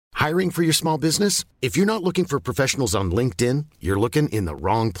Hiring for your small business? If you're not looking for professionals on LinkedIn, you're looking in the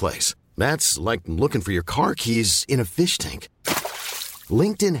wrong place. That's like looking for your car keys in a fish tank.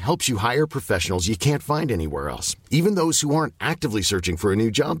 LinkedIn helps you hire professionals you can't find anywhere else, even those who aren't actively searching for a new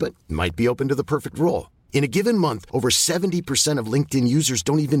job but might be open to the perfect role. In a given month, over 70% of LinkedIn users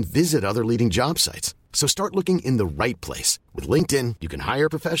don't even visit other leading job sites. So start looking in the right place. With LinkedIn, you can hire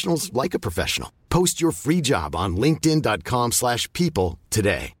professionals like a professional. Post your free job on linkedin.com/people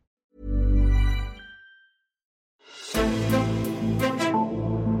today.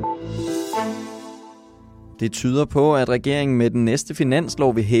 Det tyder på, at regeringen med den næste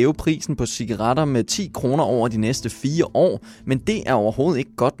finanslov vil hæve prisen på cigaretter med 10 kroner over de næste 4 år. Men det er overhovedet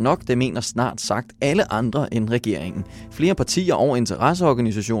ikke godt nok, det mener snart sagt alle andre end regeringen. Flere partier og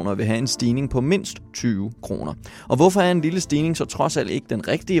interesseorganisationer vil have en stigning på mindst 20 kroner. Og hvorfor er en lille stigning så trods alt ikke den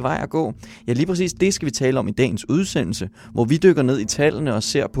rigtige vej at gå? Ja, lige præcis det skal vi tale om i dagens udsendelse, hvor vi dykker ned i tallene og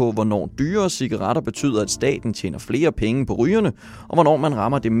ser på, hvornår dyrere cigaretter betyder, at staten tjener flere penge på rygerne, og hvornår man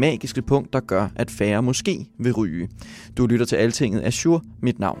rammer det magiske punkt, der gør, at færre måske vil ryge. Du lytter til Altinget Azure.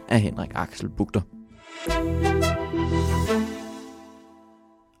 Mit navn er Henrik Axel Bugter.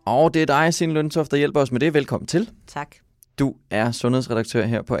 Og det er dig, Signe Løntoft, der hjælper os med det. Velkommen til. Tak. Du er sundhedsredaktør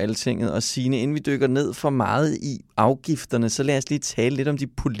her på Altinget, og Signe, inden vi dykker ned for meget i afgifterne, så lad os lige tale lidt om de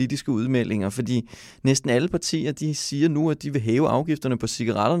politiske udmeldinger, fordi næsten alle partier, de siger nu, at de vil hæve afgifterne på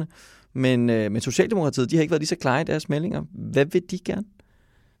cigaretterne, men Socialdemokratiet, de har ikke været lige så klare i deres meldinger. Hvad vil de gerne?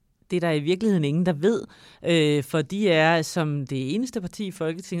 Det er der i virkeligheden ingen, der ved, for de er som det eneste parti i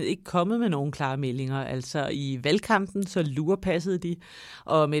Folketinget ikke kommet med nogen klare meldinger. Altså i valgkampen, så lurpassede de,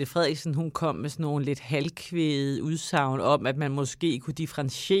 og Mette Frederiksen, hun kom med sådan nogle lidt halvkvædede udsagn om, at man måske kunne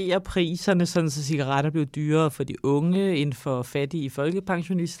differentiere priserne, sådan så cigaretter blev dyrere for de unge end for fattige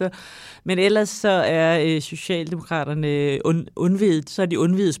folkepensionister. Men ellers så er Socialdemokraterne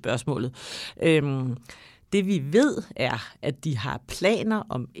undvidet spørgsmålet. Det vi ved er, at de har planer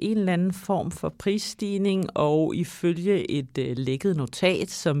om en eller anden form for prisstigning, og ifølge et lækket notat,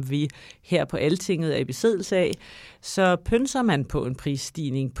 som vi her på Altinget er i besiddelse af, så pønser man på en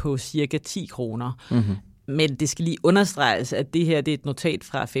prisstigning på cirka 10 kroner. Mm-hmm. Men det skal lige understreges, at det her det er et notat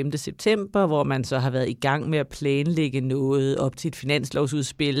fra 5. september, hvor man så har været i gang med at planlægge noget op til et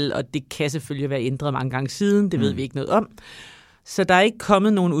finanslovsudspil, og det kan selvfølgelig være ændret mange gange siden, det ved vi ikke noget om. Så der er ikke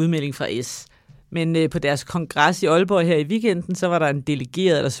kommet nogen udmelding fra S. Men på deres kongres i Aalborg her i weekenden, så var der en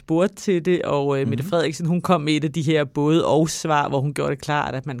delegeret, der spurgte til det, og Mette Frederiksen, hun kom med et af de her både og svar, hvor hun gjorde det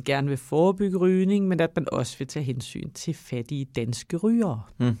klart, at man gerne vil forebygge rygning, men at man også vil tage hensyn til fattige danske rygere.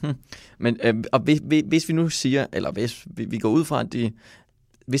 Mm-hmm. Men og hvis vi nu siger, eller hvis vi går ud fra, at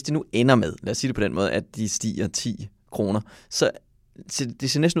hvis det nu ender med, lad os sige det på den måde, at de stiger 10 kroner, så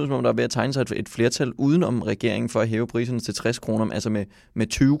det ser næsten ud, som om der er ved at tegne sig et flertal udenom regeringen for at hæve priserne til 60 kroner, altså med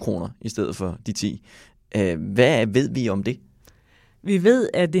 20 kroner i stedet for de 10. Hvad ved vi om det? Vi ved,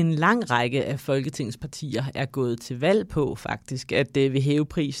 at en lang række af Folketingets partier er gået til valg på faktisk, at vil hæve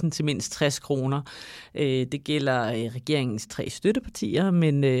prisen til mindst 60 kroner. Det gælder regeringens 3 støttepartier,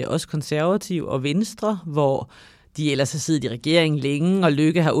 men også Konservative og Venstre, hvor de ellers har siddet i regeringen længe, og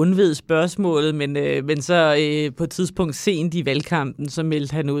Løkke har undvidet spørgsmålet, men så på et tidspunkt sent i valgkampen, så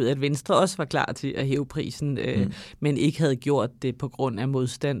meldte han ud, at Venstre også var klar til at hæve prisen, men ikke havde gjort det på grund af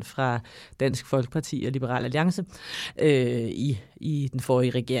modstand fra Dansk Folkeparti og Liberal Alliance i den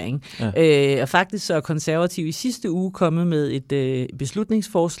forrige regering. Ja. Og faktisk så er Konservative i sidste uge kommet med et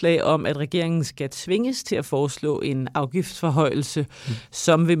beslutningsforslag om, at regeringen skal tvinges til at foreslå en afgiftsforhøjelse,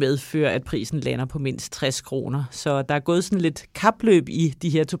 som vil medføre, at prisen lander på mindst 60 kroner. Så der er gået sådan lidt kapløb i de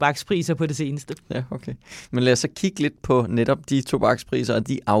her tobakspriser på det seneste. Ja, okay. Men lad os så kigge lidt på netop de tobakspriser og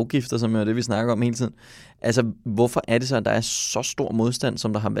de afgifter, som er det, vi snakker om hele tiden. Altså, hvorfor er det så, at der er så stor modstand,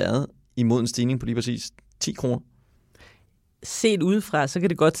 som der har været imod en stigning på lige præcis 10 kroner? Set udefra, så kan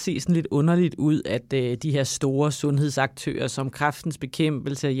det godt se sådan lidt underligt ud, at de her store sundhedsaktører som Kræftens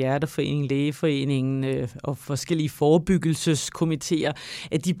Bekæmpelse, Hjerteforeningen, Lægeforeningen og forskellige forebyggelseskomitéer,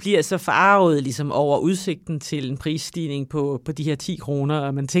 at de bliver så forarvet ligesom over udsigten til en prisstigning på de her 10 kroner,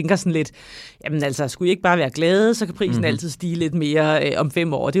 og man tænker sådan lidt, jamen altså, skulle I ikke bare være glade, så kan prisen altid stige lidt mere om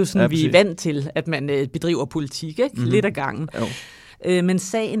 5 år. Det er jo sådan, vi er vant til, at man bedriver politik, ikke? Lidt ad gangen. Jo. Men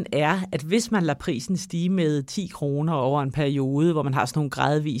sagen er, at hvis man lader prisen stige med 10 kroner over en periode, hvor man har sådan nogle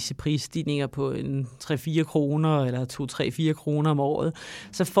gradvise prisstigninger på en 3-4 kroner eller 2-3-4 kroner om året,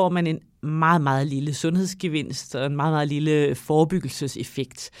 så får man en meget, meget lille sundhedsgevinst og en meget, meget lille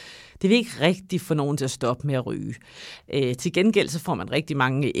forebyggelseseffekt. Det vil ikke rigtig få nogen til at stoppe med at ryge. Til gengæld så får man rigtig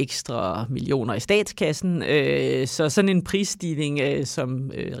mange ekstra millioner i statskassen, så sådan en prisstigning,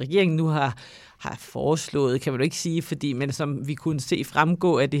 som regeringen nu har har foreslået, kan man jo ikke sige, men som vi kunne se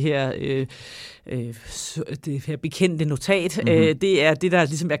fremgå af det her bekendte notat, det er det, der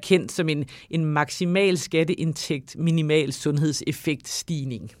ligesom er kendt som en maksimal skatteindtægt, minimal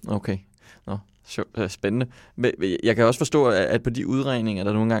sundhedseffektstigning. Okay. Spændende. Men jeg kan også forstå, at på de udregninger,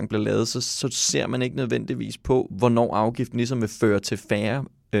 der nogle gange bliver lavet, så ser man ikke nødvendigvis på, hvornår afgiften ligesom vil føre til færre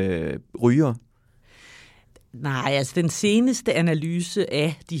rygere. Nej, altså den seneste analyse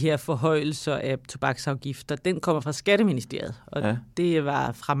af de her forhøjelser af tobaksafgifter, den kommer fra Skatteministeriet, og det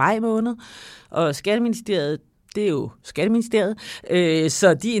var fra maj måned, og Skatteministeriet, det er jo Skatteministeriet,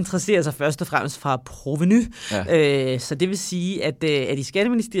 så de interesserer sig først og fremmest fra provenu. Ja. Så det vil sige, at i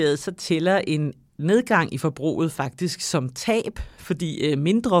Skatteministeriet så tæller en nedgang i forbruget faktisk som tab, fordi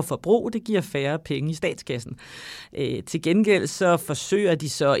mindre forbrug, det giver færre penge i statskassen. Til gengæld så forsøger de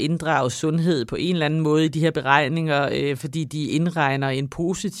så at inddrage sundhed på en eller anden måde i de her beregninger, fordi de indregner en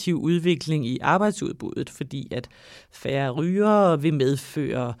positiv udvikling i arbejdsudbuddet, fordi at færre rygere vil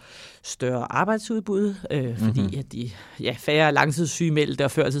medføre større arbejdsudbud, fordi at de færre langtidssygemeldte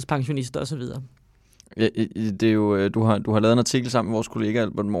og førtidspensionister osv. Ja, det er jo, du har lavet en artikel sammen med vores kollega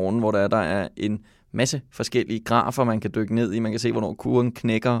Albert Morgen, hvor der er en masse forskellige grafer, man kan dykke ned i. Man kan se, hvornår kurven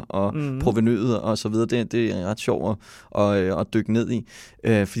knækker, og provenuet og så videre. Det er ret sjovt at dykke ned i.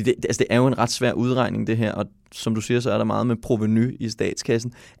 Fordi det er jo en ret svær udregning, det her. Og som du siger, så er der meget med provenu i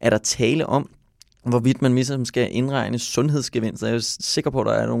statskassen. Er der tale om, hvorvidt man ligesom skal indregne sundhedsgevinster? Jeg er sikker på, at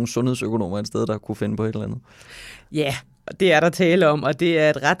der er nogle sundhedsøkonomer et sted, der kunne finde på et eller andet. Ja, det er der tale om, og det er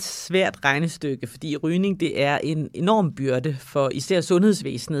et ret svært regnestykke, fordi rygning det er en enorm byrde for især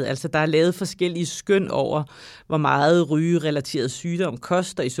sundhedsvæsenet. Altså der er lavet forskellige skøn over, hvor meget rygerelateret sygdom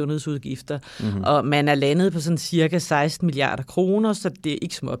koster i sundhedsudgifter, og man er landet på sådan cirka 16 milliarder kroner, så det er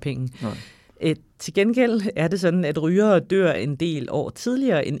ikke småpenge. Nej. Til gengæld er det sådan, at rygere dør en del år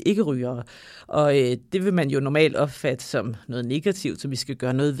tidligere end ikke-rygere, og det vil man jo normalt opfatte som noget negativt, som vi skal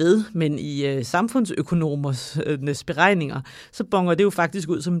gøre noget ved, men i samfundsøkonomernes beregninger, så bonger det jo faktisk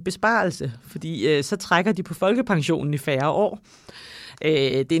ud som en besparelse, fordi så trækker de på folkepensionen i færre år.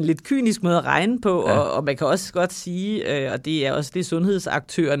 Det er en lidt kynisk måde at regne på, og man kan også godt sige, og det er også det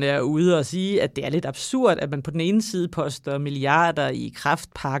sundhedsaktørerne er ude og sige, at det er lidt absurd, at man på den ene side poster milliarder i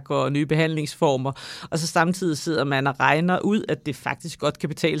kræftpakker og nye behandlingsformer, og så samtidig sidder man og regner ud, at det faktisk godt kan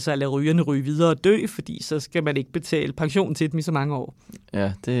betale sig at lade rygerne ryge videre og dø, fordi så skal man ikke betale pension til dem i så mange år.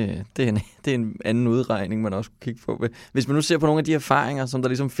 Ja, det er en anden udregning, man også kunne kigge på. Hvis man nu ser på nogle af de erfaringer, som der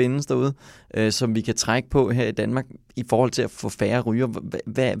ligesom findes derude, som vi kan trække på her i Danmark, i forhold til at få færre ryger,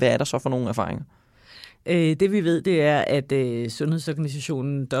 hvad er der så for nogle erfaringer? Det vi ved, det er, at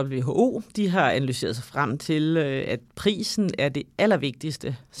sundhedsorganisationen WHO, de har analyseret sig frem til, at prisen er det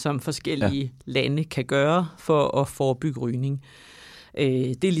allervigtigste, som forskellige lande kan gøre for at forebygge rygning.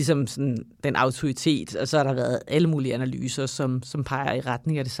 Det er ligesom sådan den autoritet, og så har der været alle mulige analyser, som peger i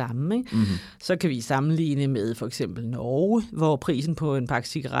retning af det samme. Ikke? Mm-hmm. Så kan vi sammenligne med for eksempel Norge, hvor prisen på en pakke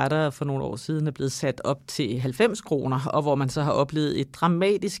cigaretter for nogle år siden er blevet sat op til 90 kroner, og hvor man så har oplevet et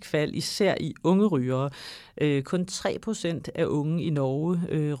dramatisk fald, især i unge rygere. Kun 3% af unge i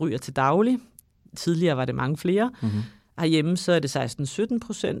Norge ryger til daglig. Tidligere var det mange flere. Mm-hmm. Herhjemme så er det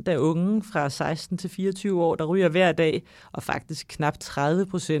 16-17% af unge fra 16 til 24 år, der ryger hver dag, og faktisk knap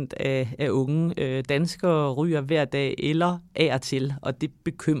 30% af unge danskere ryger hver dag eller af og til, og det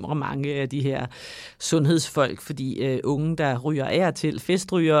bekymrer mange af de her sundhedsfolk, fordi unge, der ryger af og til,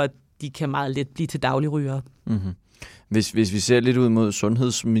 festryger, de kan meget let blive til dagligrygere. Mm-hmm. Hvis vi ser lidt ud mod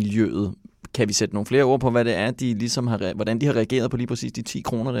sundhedsmiljøet, kan vi sætte nogle flere ord på, hvad det er, de ligesom hvordan de har reageret på lige præcis de 10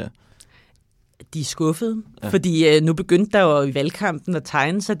 kroner der? De er skuffede, fordi nu begyndte der jo i valgkampen at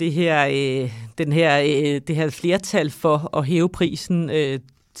tegne sig det her flertal for at hæve prisen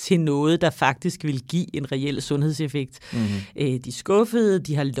til noget, der faktisk vil give en reel sundhedseffekt. Mm-hmm. De er skuffede,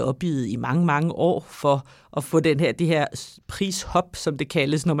 de har lobbyet i mange, mange år for at få det her prishop, som det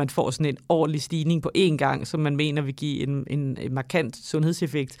kaldes, når man får sådan en ordentlig stigning på én gang, som man mener vil give en markant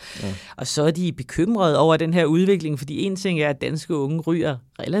sundhedseffekt. Ja. Og så er de bekymrede over den her udvikling, fordi en ting er, at danske unge ryger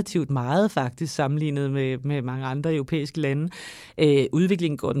relativt meget faktisk, sammenlignet med mange andre europæiske lande.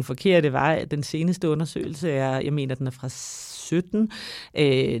 Udviklingen går den forkerte vej. Den seneste undersøgelse jeg mener, den er fra 17.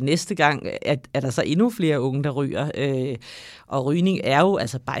 Næste gang er der så endnu flere unge, der ryger. Og rygning er jo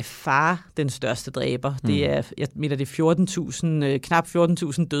altså by far den største dræber. Det er, jeg mener, det er knap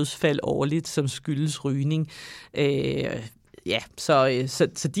 14.000 dødsfald årligt, som skyldes rygning.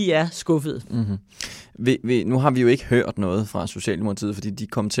 så de er skuffede. Mm-hmm. Nu har vi jo ikke hørt noget fra Socialdemokratiet, fordi de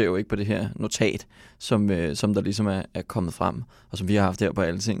kommenterer jo ikke på det her notat, som der ligesom er kommet frem, og som vi har haft her på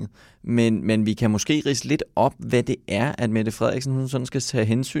Altinget. Men vi kan måske ridse lidt op, hvad det er, at Mette Frederiksen hun sådan skal tage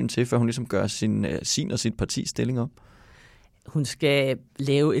hensyn til, før hun ligesom gør sin og sit partis stilling op. Hun skal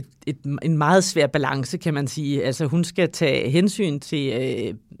lave en meget svær balance, kan man sige. Altså hun skal tage hensyn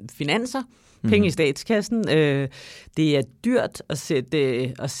til finanser, penge i statskassen. Det er dyrt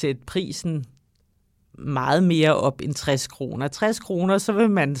at sætte prisen meget mere op end 60 kroner. 60 kroner, så vil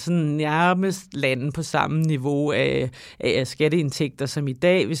man sådan nærmest lande på samme niveau af skatteindtægter som i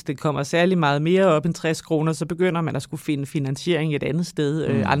dag. Hvis det kommer særlig meget mere op end 60 kroner, så begynder man at skulle finde finansiering et andet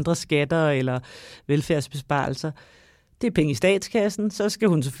sted, andre skatter eller velfærdsbesparelser. Det er penge i statskassen. Så skal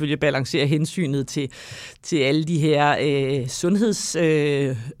hun selvfølgelig balancere hensynet til alle de her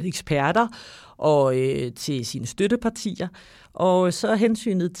sundhedseksperter og til sine støttepartier. Og så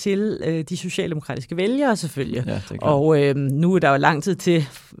hensynet til de socialdemokratiske vælgere selvfølgelig. Ja, og nu er der jo lang tid til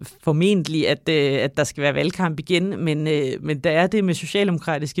formentlig, at der skal være valgkamp igen, men der er det med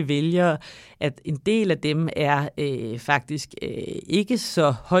socialdemokratiske vælgere, at en del af dem er faktisk ikke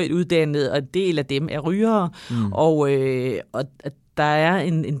så højt uddannede, og en del af dem er rygere, og der er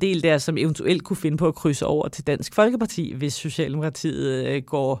en del der, som eventuelt kunne finde på at krydse over til Dansk Folkeparti, hvis Socialdemokratiet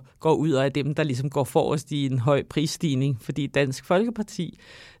går ud og er dem, der ligesom går forrest i en høj prisstigning. Fordi Dansk Folkeparti,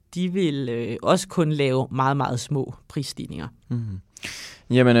 de vil også kun lave meget, meget små prisstigninger. Mm-hmm.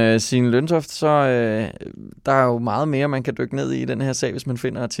 Jamen, Signe Løntoft, så der er jo meget mere, man kan dykke ned i den her sag, hvis man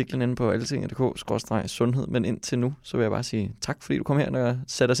finder artiklen inde på altinget.dk/sundhed. Men indtil nu, så vil jeg bare sige tak, fordi du kom her og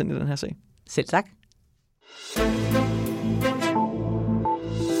satte os ind i den her sag. Selv tak.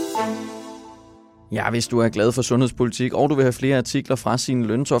 Ja, hvis du er glad for sundhedspolitik, og du vil have flere artikler fra Signe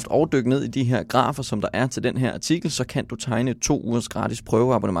Løntoft, og dykke ned i de her grafer, som der er til den her artikel, så kan du tegne 2 ugers gratis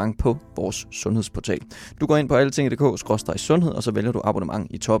prøveabonnement på vores sundhedsportal. Du går ind på altinget.dk/sundhed, og så vælger du abonnement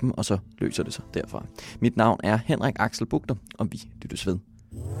i toppen, og så løser det sig derfra. Mit navn er Henrik Axel Bugter, og vi lyttes ved.